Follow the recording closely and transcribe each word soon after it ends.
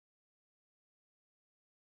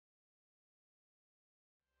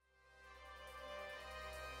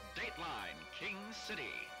King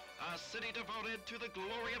City, a city devoted to the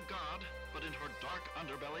glory of God, but in her dark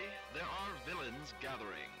underbelly, there are villains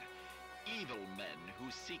gathering. Evil men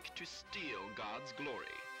who seek to steal God's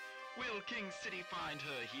glory. Will King City find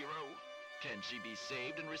her hero? Can she be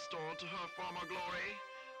saved and restored to her former glory?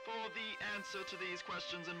 For the answer to these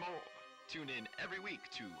questions and more, tune in every week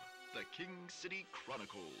to the King City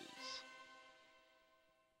Chronicles.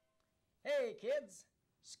 Hey kids,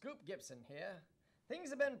 Scoop Gibson here. Things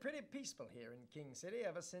have been pretty peaceful here in King City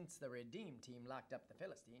ever since the Redeem team locked up the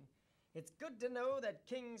Philistine. It's good to know that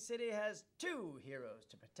King City has two heroes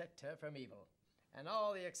to protect her from evil. And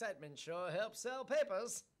all the excitement sure helps sell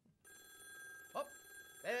papers. Oh,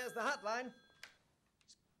 there's the hotline.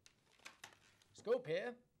 Scoop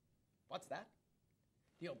here. What's that?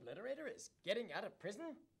 The Obliterator is getting out of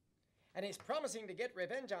prison? And he's promising to get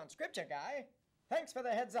revenge on Scripture Guy? Thanks for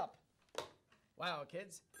the heads up. Wow,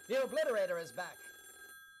 kids, the Obliterator is back.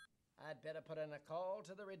 I'd better put in a call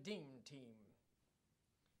to the Redeem team.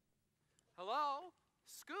 Hello?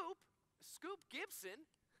 Scoop? Scoop Gibson?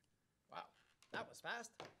 Wow, that was fast.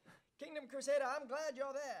 Kingdom Crusader, I'm glad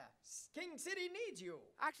you're there. King City needs you.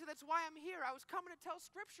 Actually, that's why I'm here. I was coming to tell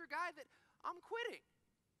Scripture Guy that I'm quitting.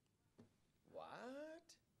 What?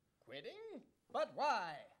 Quitting? But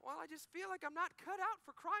why? Well, I just feel like I'm not cut out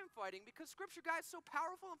for crime fighting because Scripture Guy is so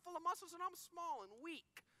powerful and full of muscles and I'm small and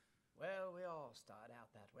weak. Well, we all start out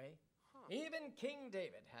that way. Even King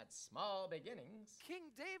David had small beginnings.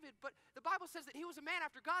 King David? But the Bible says that he was a man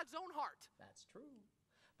after God's own heart. That's true.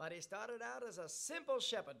 But he started out as a simple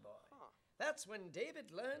shepherd boy. That's when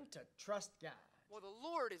David learned to trust God. Well, the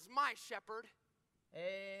Lord is my shepherd.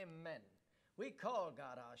 Amen. We call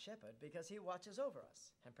God our shepherd because he watches over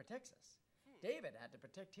us and protects us. David had to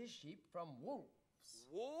protect his sheep from wolves.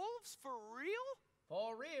 Wolves? For real?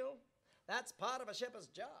 For real. That's part of a shepherd's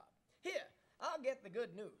job. Here, I'll get the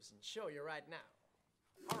good news and show you right now.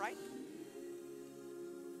 All right.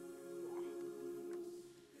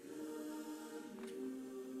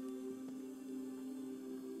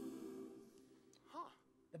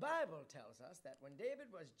 The Bible tells us that when David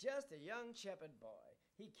was just a young shepherd boy,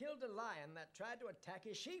 he killed a lion that tried to attack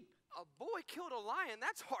his sheep. A boy killed a lion?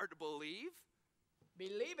 That's hard to believe.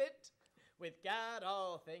 Believe it. With God,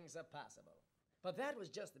 all things are possible. But that was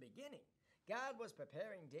just the beginning. God was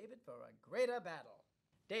preparing David for a greater battle.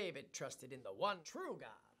 David trusted in the one true God.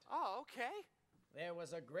 Oh, okay. There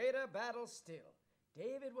was a greater battle still.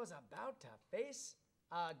 David was about to face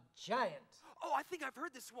a giant. Oh, I think I've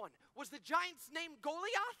heard this one. Was the giant's name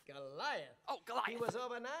Goliath? Goliath. Oh, Goliath. He was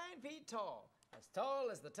over 9 feet tall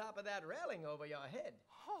as the top of that railing over your head.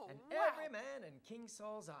 Oh, and wow. Every man in King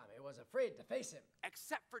Saul's army was afraid to face him.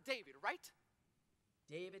 Except for David, right?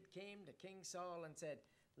 David came to King Saul and said,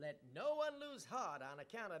 "Let no one lose heart on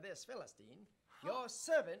account of this Philistine. Your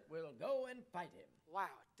servant will go and fight him."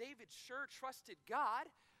 Wow, David sure trusted God.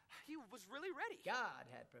 He was really ready. God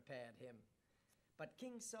had prepared him. But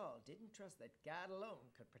King Saul didn't trust that God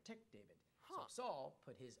alone could protect David. So Saul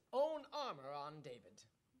put his own armor on David.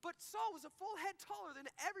 But Saul was a full head taller than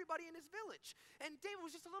everybody in his village. And David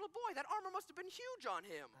was just a little boy. That armor must have been huge on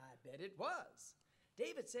him. I bet it was.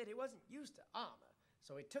 David said he wasn't used to armor,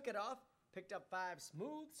 so he took it off, picked up 5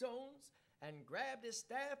 smooth stones, and grabbed his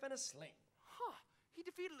staff and a sling. He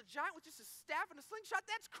defeated a giant with just a staff and a slingshot?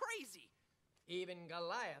 That's crazy. Even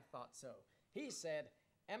Goliath thought so. He said,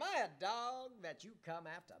 "Am I a dog that you come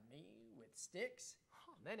after me with sticks?"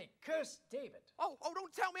 And then he cursed David. Oh,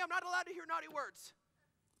 don't tell me I'm not allowed to hear naughty words.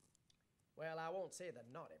 Well, I won't say the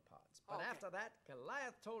naughty parts, but Okay. after that,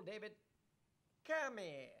 Goliath told David, "Come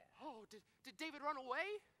here." Oh, did David run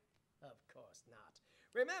away? Of course not.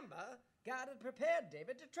 Remember, God had prepared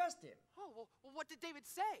David to trust him. Oh, well, what did David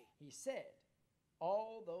say? He said,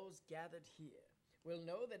 "All those gathered here will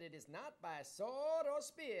know that it is not by sword or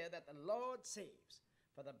spear that the Lord saves,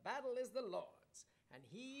 for the battle is the Lord's, and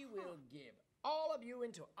he will give all of you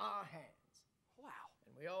into our hands." Wow.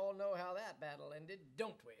 And we all know how that battle ended,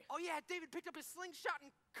 don't we? Oh, yeah, David picked up his slingshot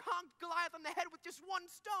and conked Goliath on the head with just one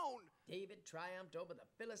stone. David triumphed over the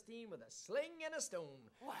Philistine with a sling and a stone.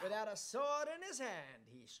 Wow. Without a sword in his hand,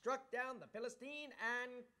 he struck down the Philistine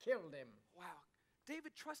and killed him. Wow.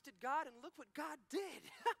 David trusted God, and look what God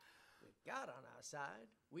did. With God on our side,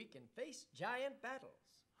 we can face giant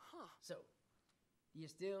battles. So, do you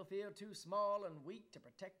still feel too small and weak to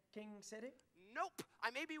protect King City? Nope.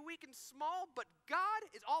 I may be weak and small, but God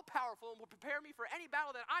is all-powerful and will prepare me for any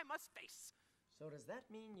battle that I must face. So does that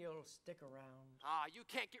mean you'll stick around? You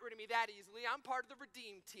can't get rid of me that easily. I'm part of the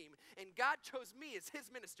Redeem team, and God chose me as his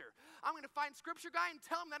minister. I'm going to find Scripture Guy and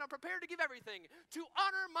tell him that I'm prepared to give everything to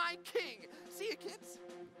honor my king. See you, kids.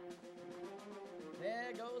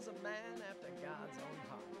 There goes a man after God's own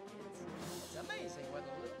heart, kids. It's amazing what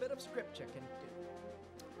a little bit of scripture can do.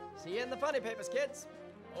 See you in the funny papers, kids.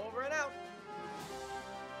 Over and out.